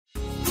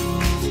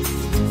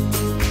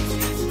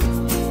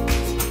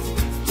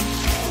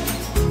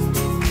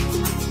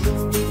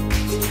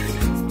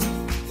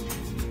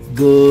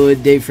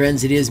Good day,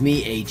 friends. It is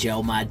me,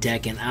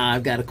 HLModTech, and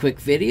I've got a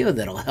quick video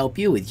that'll help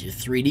you with your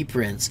 3D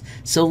prints.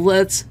 So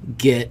let's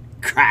get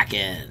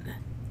cracking.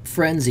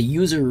 Friends, a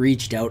user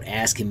reached out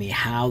asking me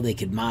how they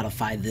could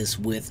modify this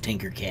with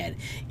Tinkercad.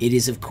 It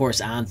is, of course,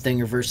 on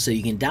Thingiverse, so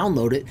you can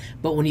download it,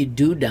 but when you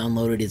do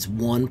download it, it's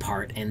one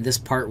part, and this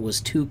part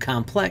was too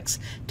complex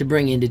to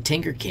bring into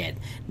Tinkercad.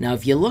 Now,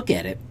 if you look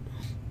at it,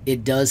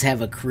 it does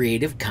have a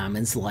Creative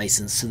Commons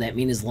license, so that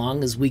means as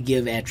long as we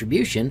give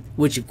attribution,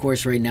 which of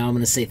course right now I'm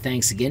going to say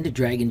thanks again to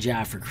Dragon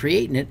Jaw for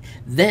creating it,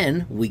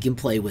 then we can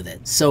play with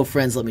it. So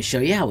friends, let me show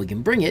you how we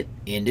can bring it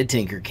into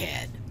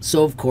Tinkercad.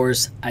 So of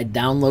course, I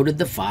downloaded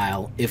the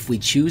file. If we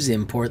choose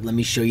import, let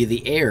me show you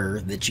the error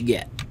that you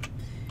get.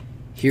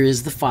 Here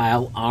is the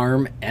file,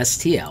 ARM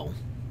STL.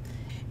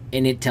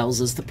 And it tells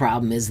us the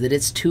problem is that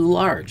it's too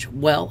large.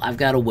 Well, I've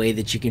got a way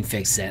that you can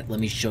fix that. Let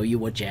me show you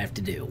what you have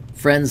to do.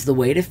 Friends, the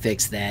way to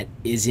fix that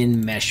is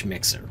in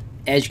Meshmixer.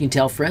 As you can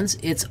tell, friends,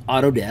 it's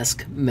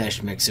Autodesk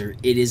Meshmixer.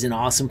 It is an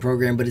awesome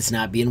program, but it's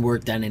not being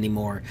worked on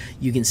anymore.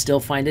 You can still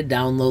find a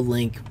download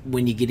link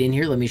when you get in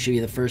here. Let me show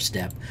you the first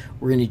step.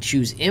 We're going to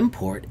choose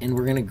import, and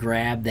we're going to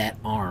grab that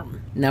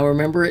ARM. Now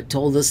remember, it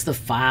told us the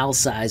file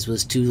size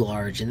was too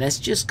large, and that's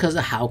just because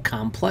of how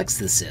complex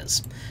this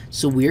is.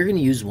 So we're going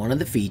to use one of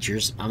the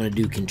features. I'm going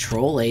to do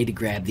Control-A to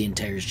grab the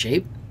entire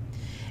shape,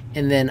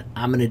 and then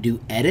I'm going to do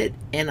Edit,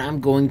 and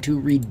I'm going to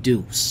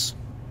Reduce.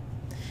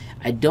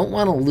 I don't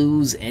want to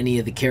lose any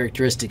of the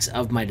characteristics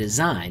of my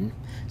design,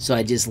 so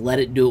I just let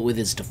it do it with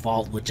its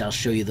default, which I'll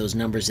show you those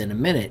numbers in a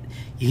minute.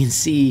 You can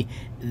see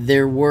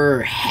there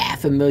were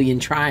 500,000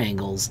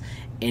 triangles,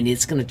 and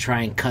it's going to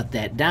try and cut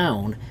that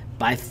down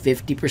by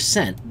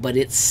 50%, but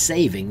it's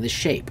saving the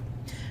shape.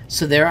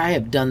 So there, I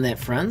have done that,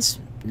 friends.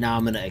 Now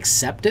I'm going to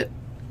accept it,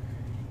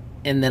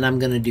 and then I'm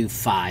going to do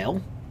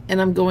File,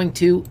 and I'm going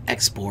to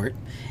Export,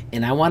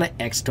 and I want to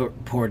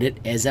export it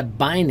as a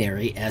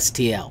binary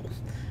STL.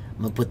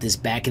 I'm going to put this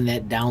back in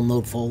that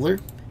download folder,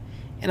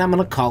 and I'm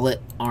going to call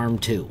it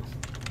ARM2.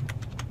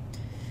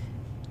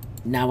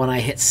 Now when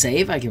I hit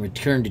save, I can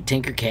return to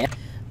Tinkercad.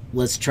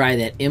 Let's try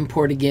that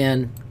import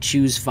again,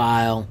 choose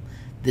file.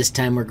 This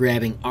time we're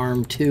grabbing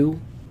ARM2.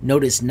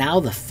 Notice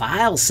now the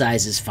file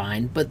size is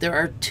fine, but there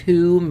are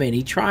too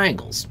many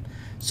triangles.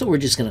 So we're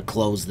just going to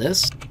close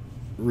this,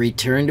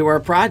 return to our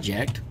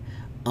project.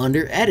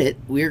 Under edit,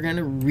 we're going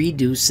to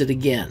reduce it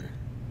again.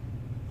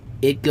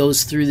 It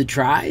goes through the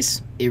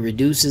tries, it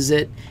reduces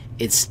it,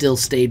 it still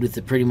stayed with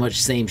the pretty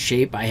much same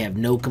shape. I have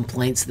no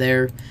complaints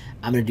there.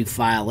 I'm going to do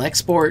File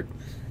Export.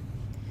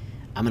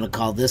 I'm going to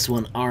call this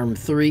one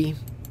ARM3.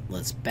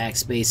 Let's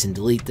backspace and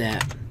delete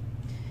that.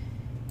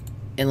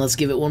 And let's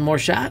give it one more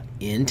shot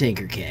in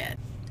Tinkercad.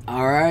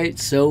 Alright,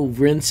 so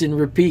rinse and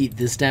repeat.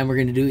 This time we're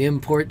going to do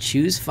Import,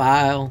 choose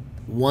File.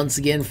 Once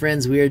again,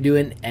 friends, we are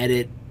doing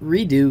Edit,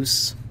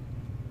 Reduce.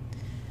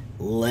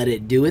 Let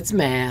it do its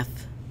math.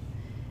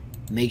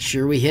 Make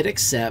sure we hit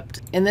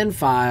accept, and then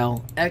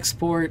file,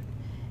 export.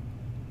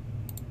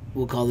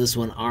 We'll call this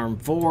one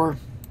ARM4.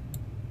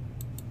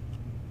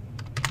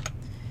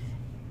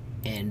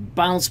 And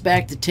bounce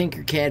back to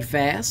Tinkercad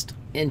fast,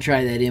 and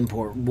try that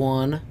import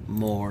one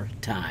more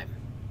time.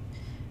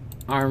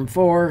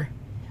 ARM4,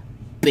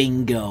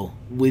 bingo,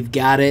 we've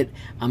got it.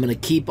 I'm going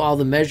to keep all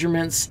the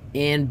measurements,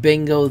 and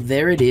bingo,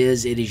 there it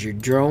is. It is your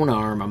drone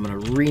arm. I'm going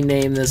to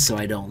rename this so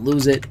I don't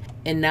lose it.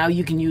 And now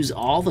you can use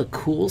all the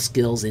cool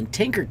skills in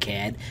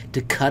Tinkercad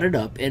to cut it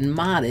up and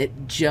mod it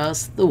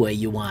just the way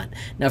you want.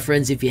 Now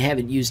friends, if you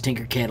haven't used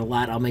Tinkercad a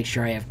lot, I'll make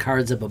sure I have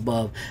cards up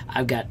above.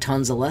 I've got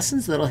tons of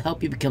lessons that'll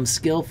help you become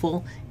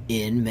skillful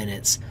in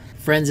minutes.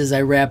 Friends, as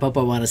I wrap up,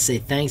 I want to say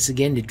thanks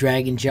again to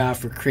Dragon Jaw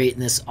for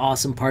creating this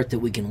awesome part that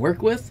we can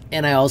work with.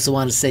 And I also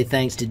want to say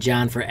thanks to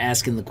John for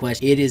asking the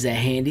question. It is a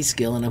handy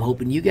skill, and I'm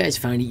hoping you guys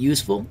find it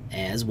useful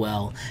as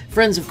well.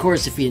 Friends, of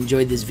course, if you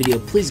enjoyed this video,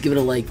 please give it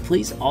a like.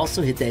 Please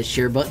also hit that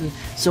share button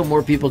so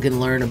more people can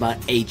learn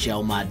about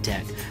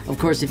HLModTech. Of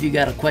course, if you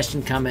got a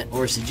question, comment,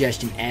 or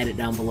suggestion, add it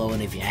down below.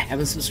 And if you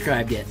haven't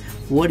subscribed yet,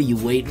 what are you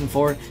waiting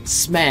for?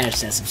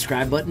 Smash that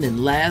subscribe button,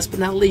 and last but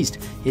not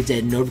least, hit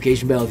that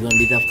notification bell if you want to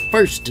be the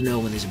first to know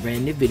when there's a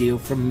brand new video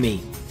from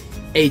me,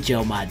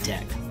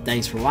 HLModTech.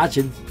 Thanks for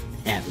watching.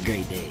 Have a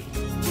great day.